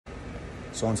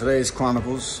So on today's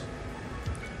Chronicles,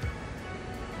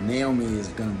 Naomi is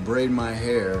gonna braid my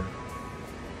hair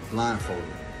blindfolded.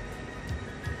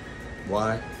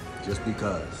 Why? Just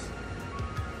because.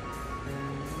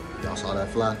 Y'all saw that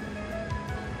fly?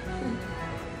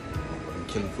 I've been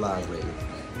killing flies lately.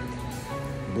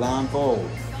 Blindfold.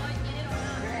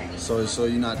 So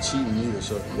you're not cheating either.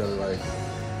 So you gotta like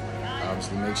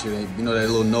obviously make sure they, you know that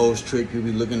little nose trick, you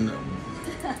be looking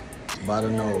by the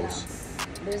nose.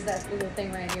 There's that little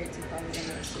thing right here too.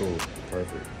 Cool,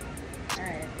 perfect.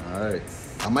 All right.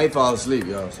 I might fall asleep,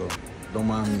 y'all, so don't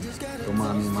mind me. Don't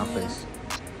mind me in my face.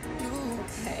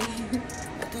 Okay.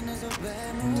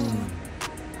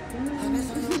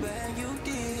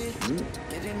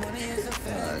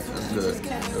 Alright,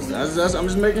 that's good. I'm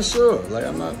just making sure. Like,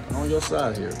 I'm not on your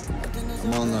side here.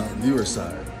 I'm on the viewer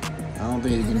side. I don't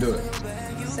think you can do it.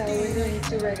 So we're doing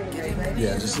 2 regular braids, right?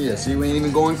 Yeah, see, we ain't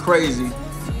even going crazy.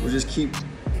 We'll just keep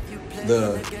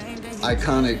the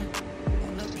iconic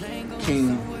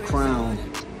King Crown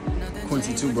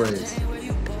Quincy 2 braids.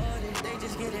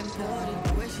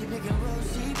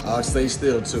 I'll stay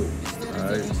still too,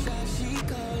 alright?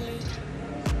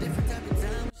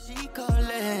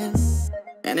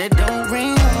 And it don't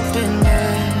ring often,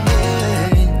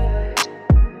 yeah.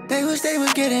 They wish they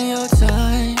was getting your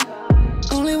time.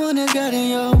 Only one that got in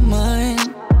your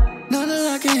mind. None that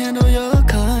I can handle your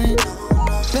kind.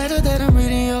 Better that I'm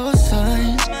reading your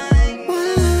signs.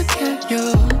 One look at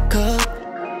your cup,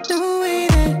 the way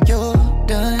that you're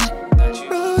done.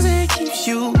 Rose keeps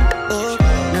you up.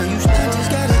 Now you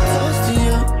just gotta toast to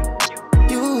you.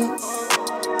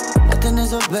 Nothing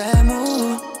is a bad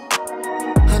move.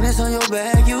 Honest on your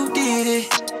bag, you did it.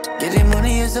 Getting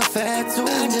money is a fact too.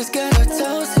 I just gotta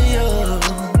toast to you.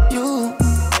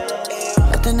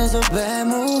 Nothing is a bad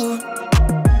move.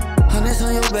 Honest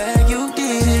on your bag, you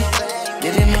did it.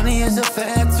 Getting money is a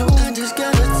fact too. I just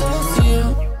gotta toast to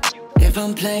you. If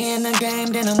I'm playing the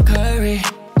game, then I'm Curry.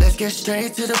 Let's get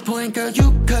straight to the point, girl,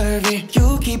 you curvy.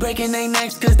 You keep breaking their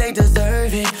necks cause they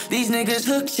deserve it. These niggas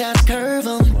hook shots, curve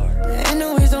them. Ain't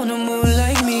always on the move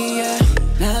like me, yeah.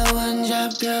 Now one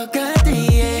job, girl, got 3,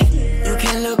 yeah. You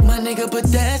can't look my nigga, but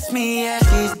that's me, yeah.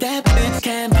 She's that bitch,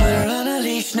 can't put her on a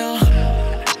leash, no.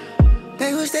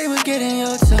 They wish they was getting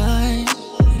your time.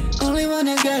 Only one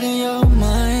that got in your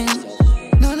mind.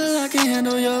 None that I can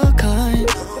handle your kind.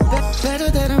 Better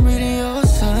that I'm reading your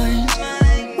signs.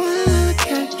 One look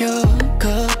at your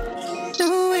cup, the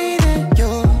way that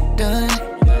you're done.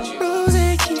 Rose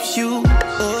keeps you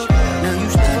up. Now you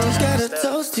just gotta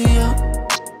toast to you.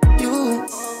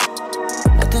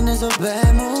 Nothing is a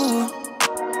bad move.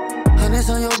 Honest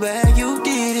on your bag, you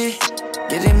did it.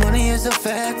 Getting money is a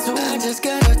fact too. I just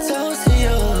gotta toast to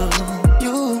you.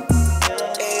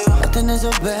 Nothing is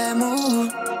a bad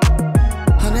move.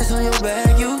 Honest on your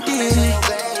bag, you did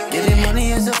it. Getting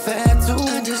money is a fact too.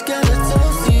 I just gotta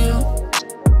toast to you.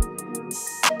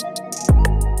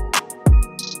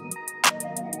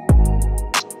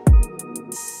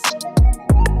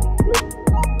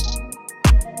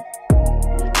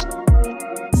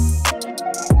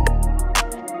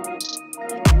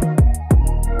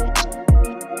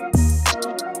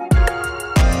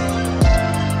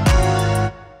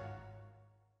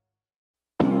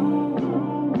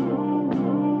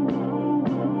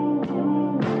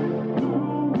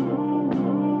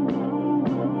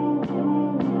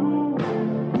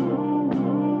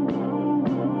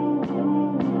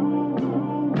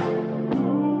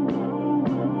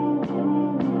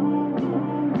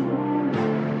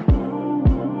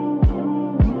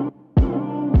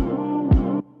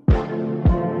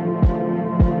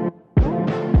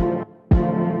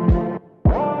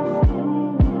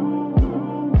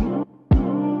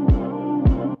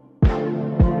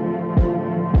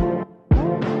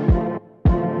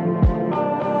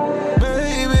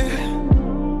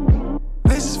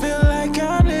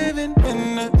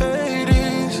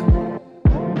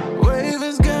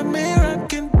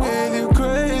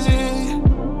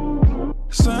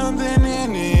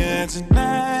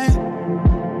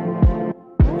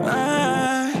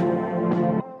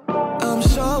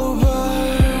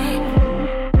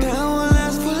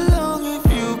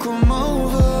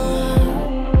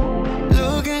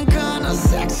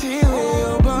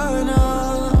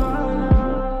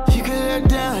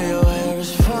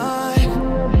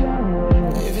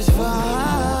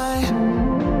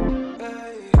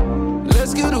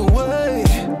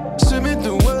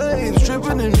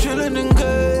 Chillin' and chillin' in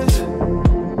case.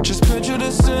 Just picture the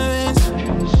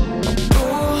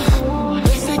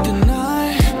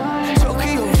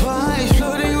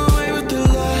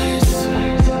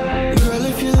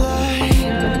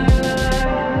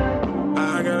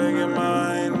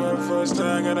first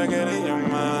I gotta get in your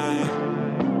mind.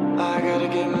 I gotta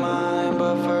get mine,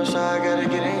 but first I gotta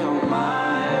get in your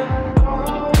mind.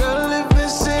 Girl, if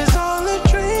this is all a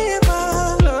dream,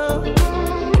 my love,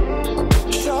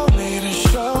 show me to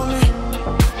show me.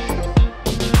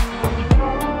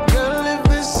 Girl, if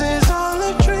this is all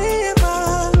a dream,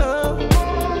 my love,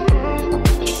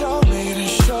 show me to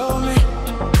show me.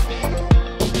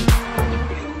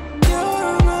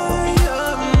 You're mine,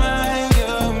 you're mine,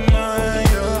 you're mine,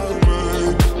 you're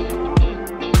mine.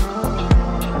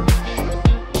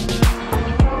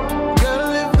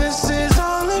 Girl, if this is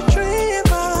all a dream,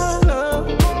 my love,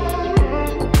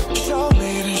 show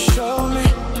me to show me.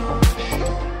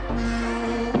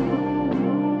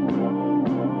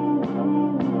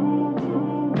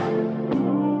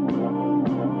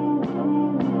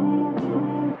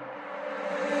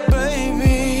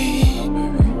 Baby,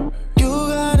 you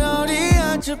got all the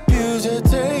attributes that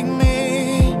take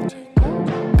me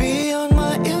beyond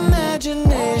my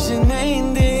imagination.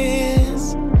 Ain't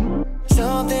this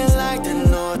something like the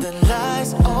northern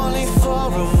lights? Only for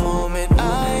a moment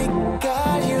I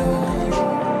got you.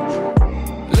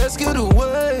 Let's get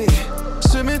away,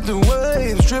 swimming through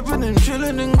waves, tripping and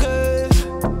chilling in caves.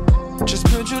 Just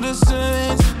picture the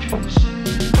scenes.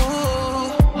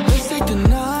 Ooh, let's take the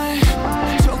night,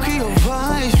 Tokyo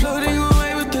vibes, floating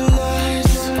away with the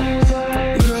lights.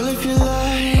 Girl, if you like.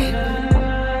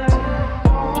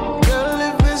 Girl,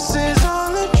 if this is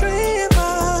all a dream,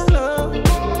 my love,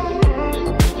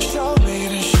 show me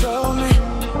to show me.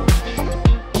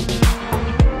 Girl, if this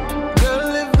is all a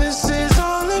dream, my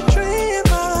love,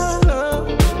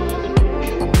 show me to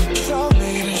show me.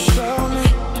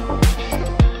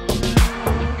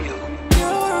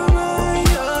 You're mine,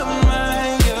 you're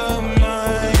mine, you're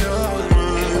mine, you're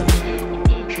mine.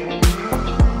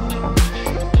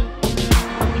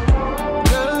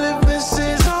 Girl, if this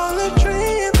is all a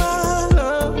dream, my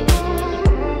love,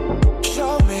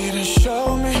 show me to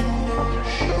show me.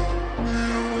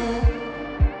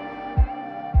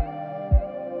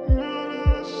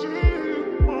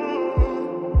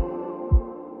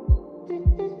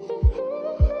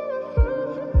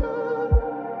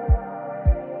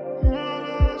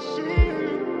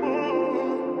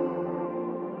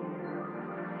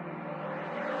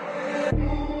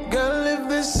 Girl, if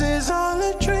this is all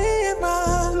a dream,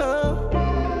 my love,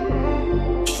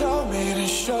 show me to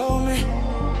show me.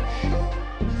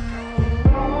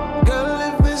 Girl,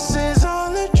 if this is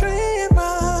all a dream,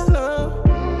 my love,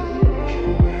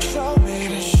 show me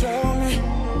to show me.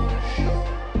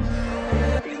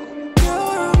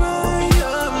 You're mine,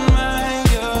 you're mine,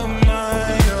 you're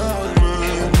mine, you're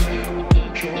mine.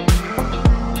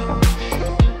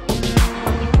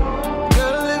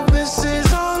 Girl, if this is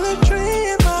all a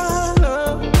dream, my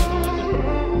love,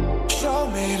 show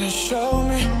me to show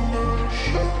me.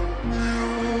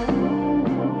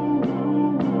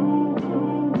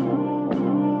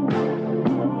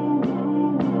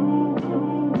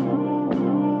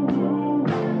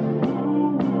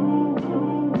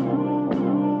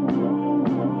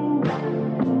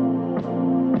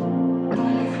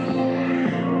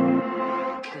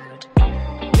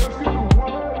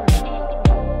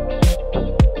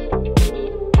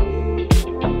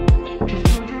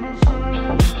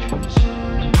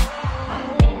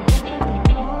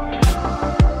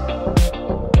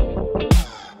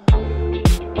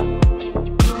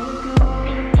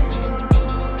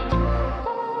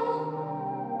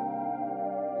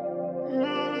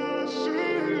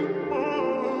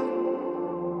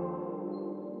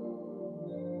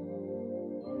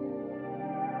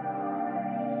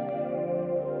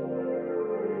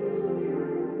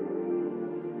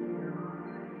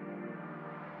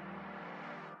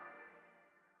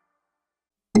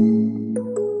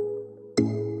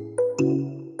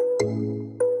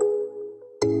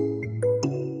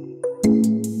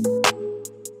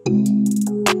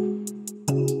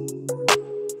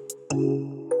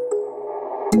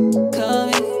 Call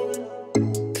me,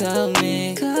 call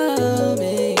me, call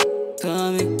me,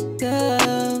 call me, call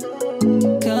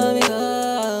me,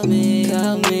 call me,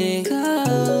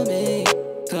 call me,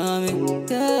 call me,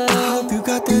 call. I hope you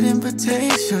got that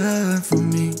invitation for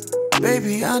me.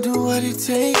 Baby, I'll do what it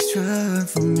takes, run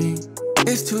for me.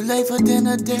 It's too late for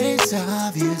dinner dates,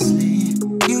 obviously.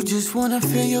 You just wanna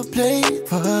fill your plate,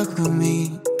 fuck with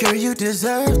me. Girl, you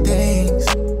deserve things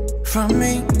from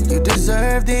me. You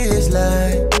deserve this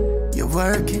life. You're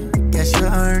working, guess you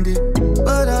earned it.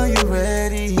 But are you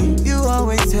ready? You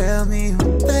always tell me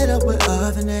you're fed up with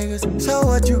other niggas. So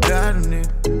what you got on it?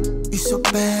 You so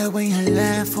bad when you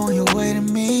laugh on your way to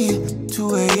me.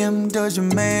 2 a.m. does your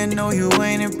man know you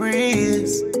ain't a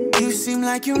breeze? You seem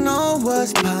like you know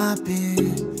what's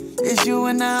poppin'. Is Just you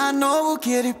and I know we'll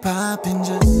get it poppin'.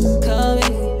 Just call me,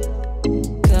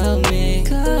 call me,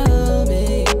 call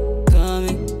me, call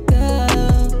me,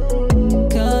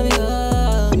 call me,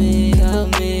 call me, call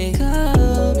me,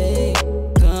 call me,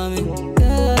 call me,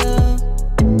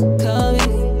 call me,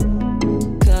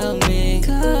 call me, call me,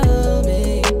 call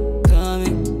me, call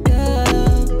me,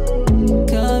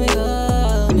 call me,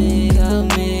 call me, call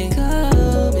me,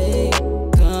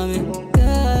 call me,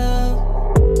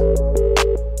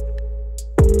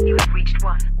 You have reached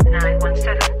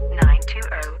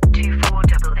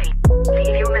 1-917-920-2488.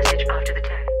 Leave your message after the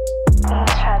tone. I'll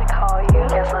try to call you.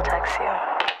 Guess I'll text you.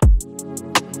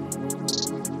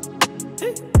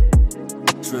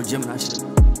 It's real Gemini shit.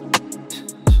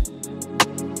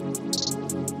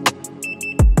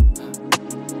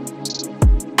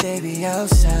 Baby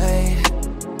outside,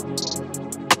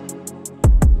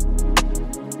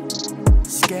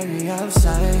 scary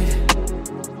outside.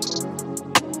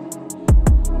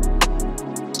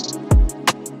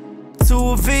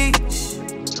 Two of each,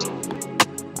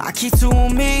 I keep two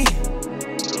on me.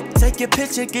 Take your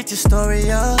picture, get your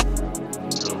story up.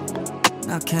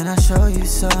 Now can I show you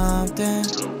something?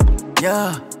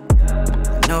 Yeah.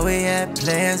 I know we had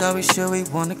plans, are we sure we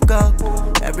wanna go?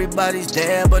 Everybody's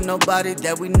there, but nobody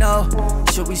that we know.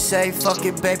 Should we say, fuck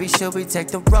it, baby, should we take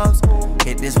the roads?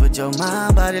 Hit this with your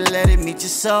mind, body, let it meet your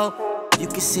soul. You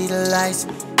can see the lights,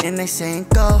 and they saying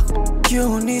go. You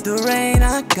don't need the rain,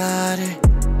 I got it.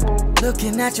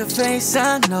 Looking at your face,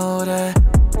 I know that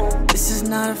this is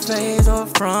not a phase or a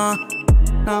front.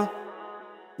 No,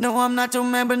 no, I'm not your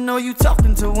man, but no, you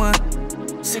talking to one.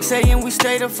 6 a.m. we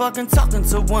stay there fucking talking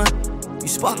to one. You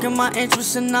sparking my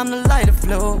interest and I'm the lighter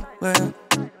flow. Well,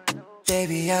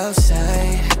 baby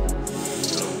outside,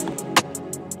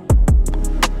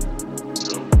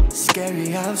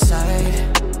 scary outside.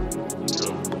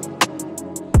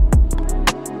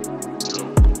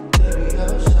 Baby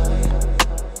outside,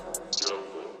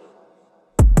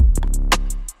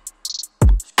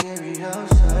 scary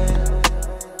outside.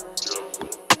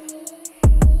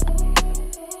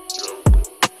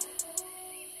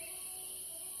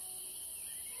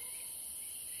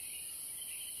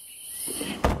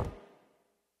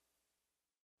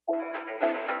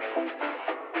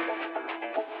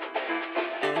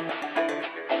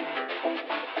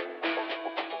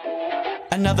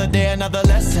 Another day, another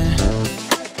lesson.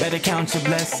 Better count your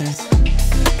blessings.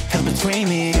 Cause between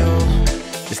me and you,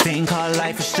 this thing called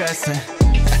life is stressing.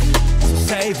 So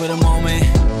savor the moment.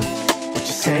 What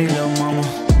you say, little mama?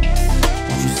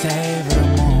 What you savor the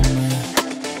moment?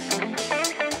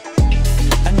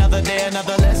 Another day,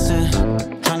 another lesson.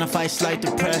 Tryna fight slight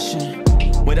depression.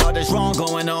 With all this wrong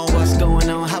going on, what's going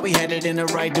on? How we headed in the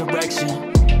right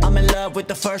direction? I'm in love with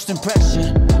the first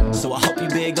impression, so I hope you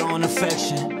big on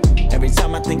affection. Every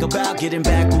time I think about getting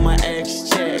back with my ex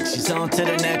chick, she's on to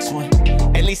the next one.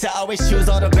 At least I always choose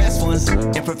all the best ones.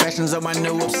 Imperfections are my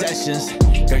new obsessions.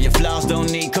 Girl, your flaws don't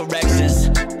need corrections.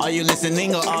 Are you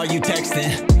listening or are you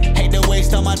texting? Hate to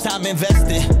waste all my time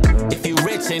investing. If you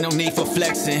rich, ain't no need for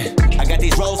flexing. I got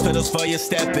these rose petals for you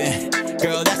stepping.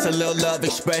 Girl, that's a little love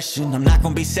expression. I'm not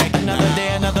gonna be second. Another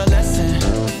day, another lesson.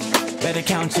 Better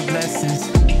count your blessings.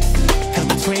 Cause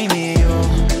between me and you,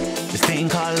 this thing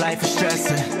called life is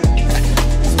stressing.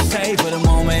 So savor the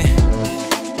moment.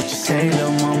 What you say,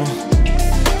 little mama?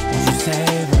 What you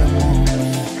savor the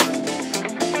moment?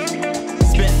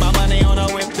 Spent my money on a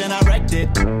whip, then I wrecked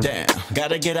it. Damn,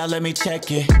 gotta get out, let me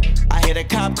check it. I hit a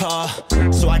cop car,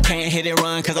 so I can't hit and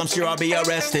run, cause I'm sure I'll be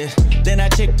arrested. Then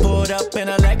that chick pulled up in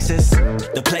a Lexus.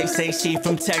 The place say she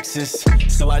from Texas,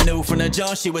 so I knew from the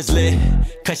jump she was lit.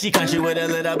 Cause she country with a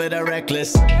little bit of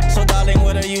reckless. So darling,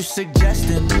 what are you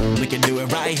suggesting? We can do it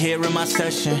right here in my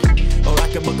session, or I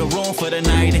can book a room for the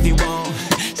night if you want,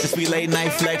 since we late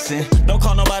night flexing. Don't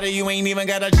call nobody, you ain't even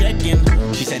gotta check in.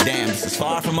 She said, damn, this is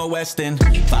far from a Westin.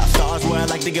 5 stars where I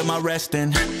like to get my rest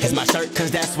in. Here's my shirt,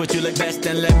 cause that's what you look best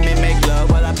in. Let me make love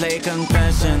while I play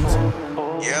confessions.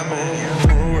 Yeah, man.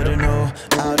 Who would've known?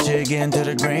 Out here getting to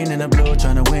the green and the blue.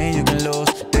 Tryna win, you can lose.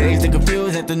 Days they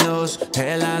confused at the news.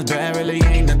 Headlines bad, really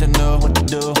ain't nothing new. What to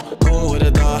do? Who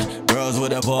would've thought? Girls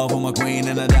would've fall from a queen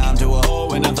and a dime to a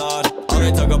hoe in a thought. All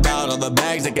they talk about are the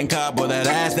bags they can cop, or that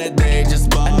ass that they just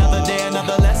bought. Another day,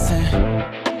 another lesson.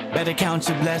 Better count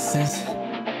your blessings.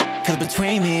 Cause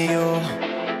between me and you,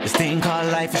 this thing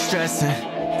called life is stressing.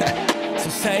 So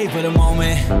savor the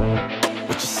moment.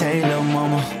 What you say, little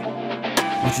mama?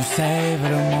 What you savor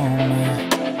the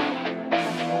moment?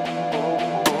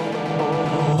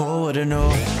 Who would've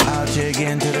known? Out here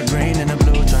getting to the green and the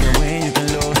blue. Tryna win, you can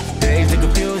lose. Days they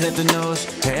confused at the news.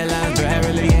 Headlines bad,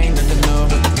 really ain't nothing new.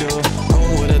 What to do? Who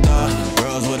would've thought?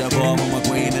 Girls would've fall from a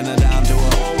queen and a dime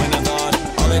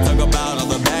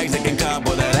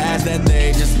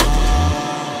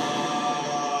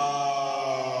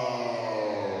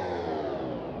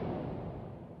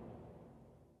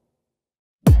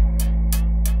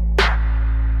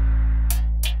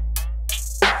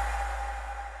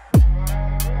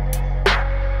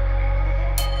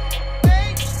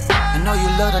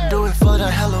love to do it for the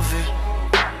hell of it.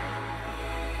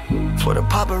 For the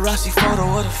paparazzi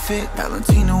photo of the fit,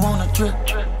 Valentino on a drip.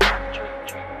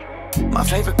 My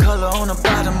favorite color on the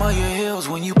bottom of your heels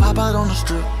when you pop out on the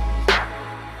strip.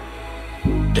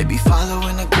 They be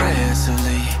following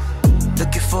aggressively,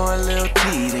 looking for a little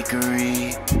tea they can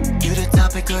read. You the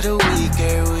topic of the week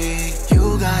every week.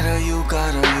 You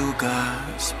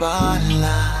got spotlight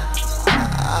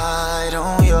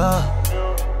on you.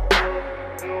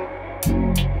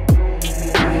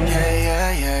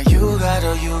 Yeah,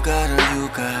 you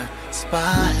got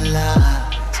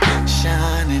spotlight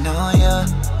shining on you.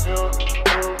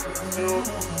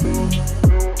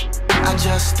 I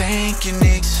just think you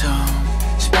need some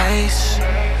space.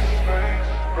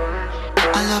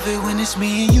 I love it when it's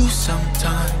me and you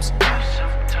sometimes.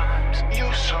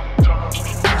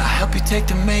 I help you take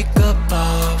the makeup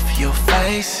off your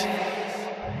face.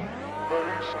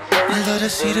 I love to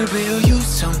see the real you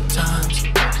sometimes.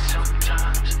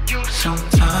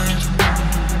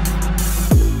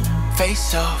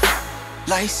 Face off,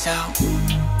 lights out,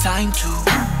 time to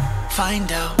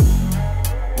find out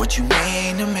what you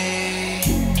mean to me.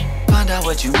 Find out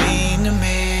what you mean to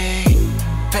me.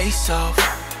 Face off,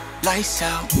 lights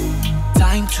out,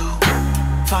 time to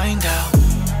find out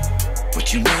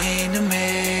what you mean to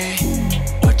me.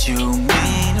 What you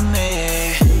mean to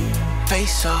me.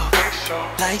 Face off,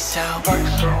 lights out,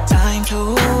 time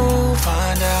to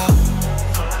find out.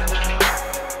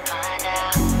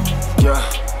 Yeah,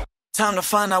 time to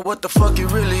find out what the fuck it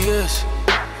really is.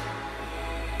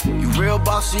 You real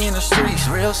bossy in the streets,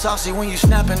 real saucy when you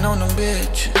snapping on them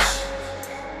bitches.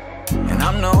 And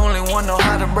I'm the only one know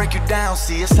how to break you down.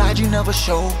 See a side you never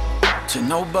show to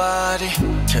nobody.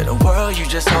 To the world you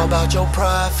just all about your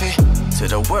profit. To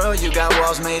the world you got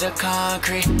walls made of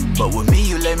concrete. But with me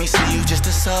you let me see you just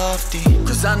a softie.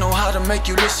 Cause I know how to make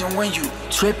you listen when you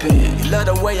trippin'. You love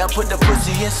the way I put the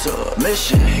pussy in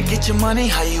submission. Get your money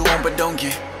how you want but don't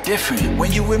get different.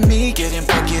 When you with me get in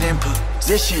pocket and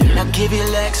position. Now give your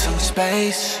legs some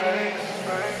space.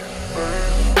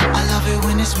 I love it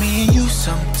when it's me and you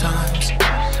sometimes.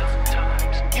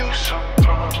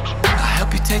 I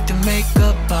help you take the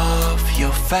makeup off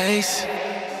your face.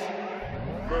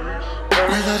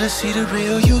 I love to see the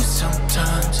real you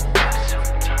sometimes.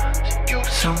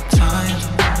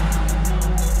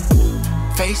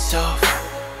 Face off,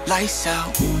 lights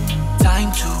out,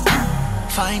 time to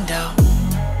find out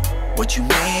what you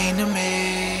mean to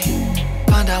me.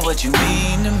 Find out what you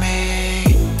mean to me.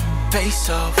 Face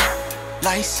off,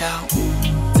 lights out,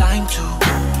 time to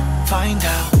find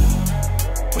out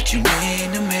what you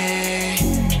mean to me.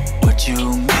 What you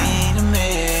mean to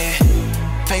me.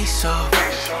 Face off,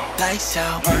 lights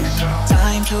out,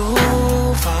 time to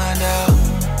find out.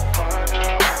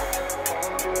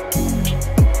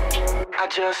 I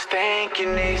just think you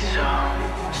need some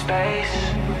space.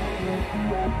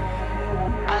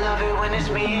 I love it when it's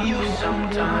me and you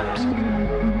sometimes.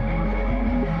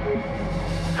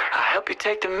 I help you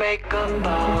take the makeup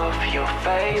off your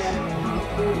face.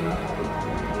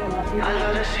 I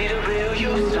love to see the real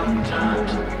you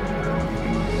sometimes.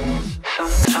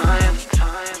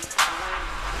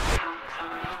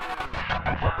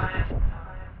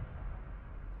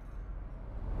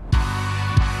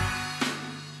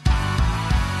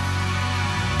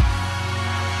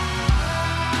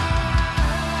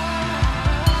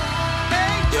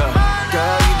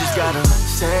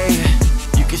 Say it,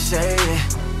 you can say it.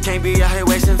 Can't be out here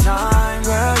wasting time,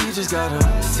 girl, you just gotta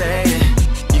say it.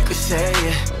 You can say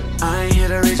it, I ain't here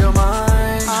to read your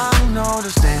mind. I know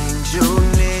the things you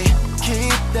need,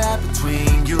 keep that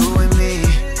between you and me.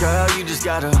 Girl, you just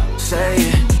gotta say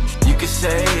it, you can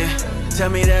say it.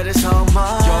 Tell me that it's all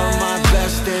mine. You're my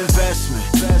best investment.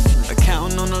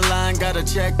 Accounting on the line, gotta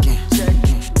check in.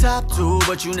 Top two,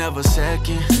 but you never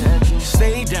second.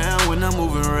 Stay down when I'm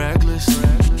moving reckless.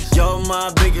 You're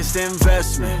my biggest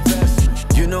investment.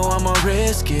 You know I'ma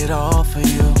risk it all for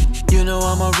you. You know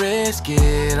I'ma risk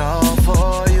it all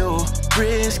for you.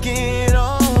 Risk it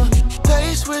all.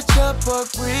 They switch up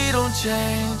but we don't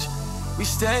change. We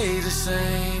stay the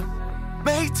same.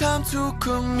 Make time to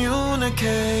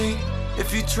communicate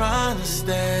if you're trying to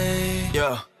stay.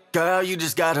 Yeah, girl, you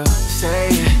just gotta say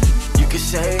it. You can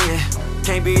say it.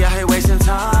 Can't be out here wasting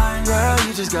time. Girl,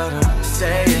 you just gotta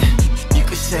say it. You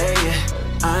can say it.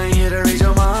 I ain't here to read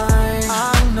your mind.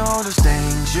 I know the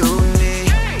things you need,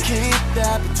 keep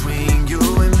that between you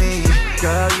and me.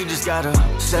 Girl, you just gotta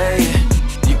say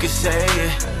it. You can say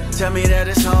it. Tell me that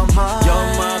it's all mine.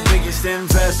 You're my biggest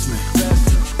investment.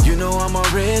 You know I'ma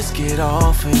risk it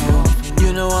all for you.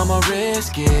 You know I'ma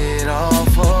risk it all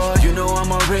for you. You know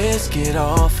I'ma risk it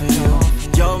all for you.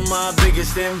 You're my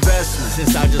biggest investment.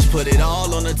 Since I just put it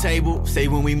all on the table. Say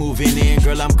when we moving in,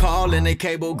 girl, I'm calling the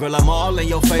cable. Girl, I'm all in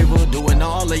your favor, doing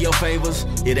all of your favors.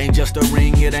 It ain't just a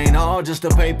ring, it ain't all just a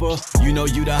paper. You know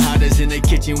you the hottest in the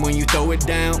kitchen when you throw it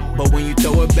down. But when you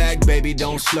throw it back, baby,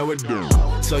 don't slow it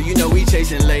down. So you know we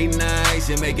chasing late nights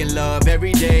and making love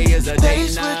every day is a day night. They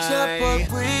switch up,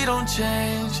 but we don't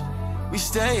change. We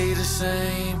stay the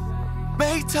same.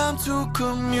 Make time to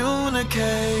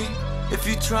communicate if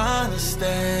you tryna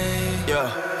stay.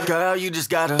 Yeah, girl, you just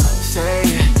gotta say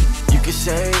it. You can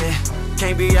say it.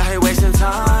 Can't be out here wasting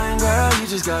time, girl. You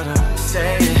just gotta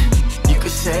say it. You can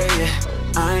say it.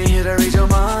 I ain't here to read your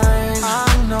mind.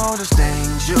 I know the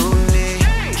things you need.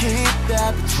 Keep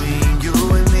that between you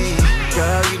and me.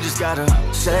 Girl, you just gotta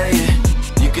say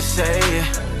it. You can say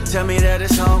it. Tell me that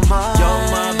it's all mine.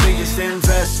 You're my biggest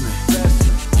investment.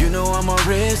 You know I'ma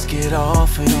risk it all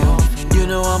for you. You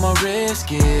know I'ma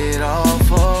risk it all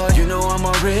for you. You know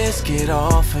I'ma risk it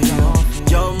all for you.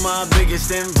 You're my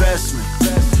biggest investment.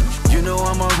 You know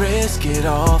I'ma risk it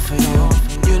all for you.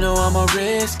 You know I'ma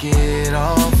risk it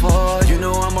all for you. You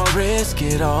know I'ma risk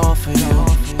it all for you.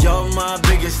 You're my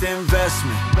biggest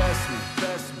investment.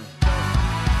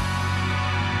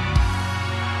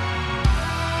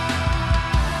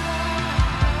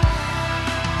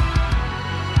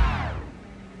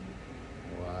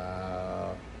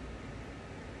 Wow.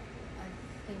 I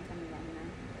think I'm done now.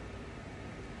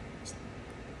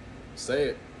 Say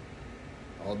it.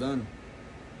 All done.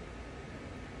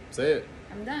 Say it.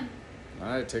 I'm done. All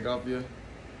right, take off your...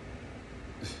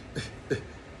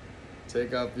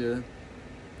 take off your...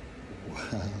 Wow.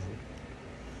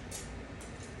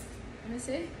 Let me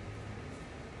see.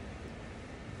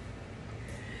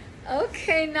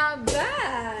 Okay, not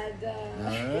bad.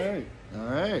 All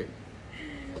right.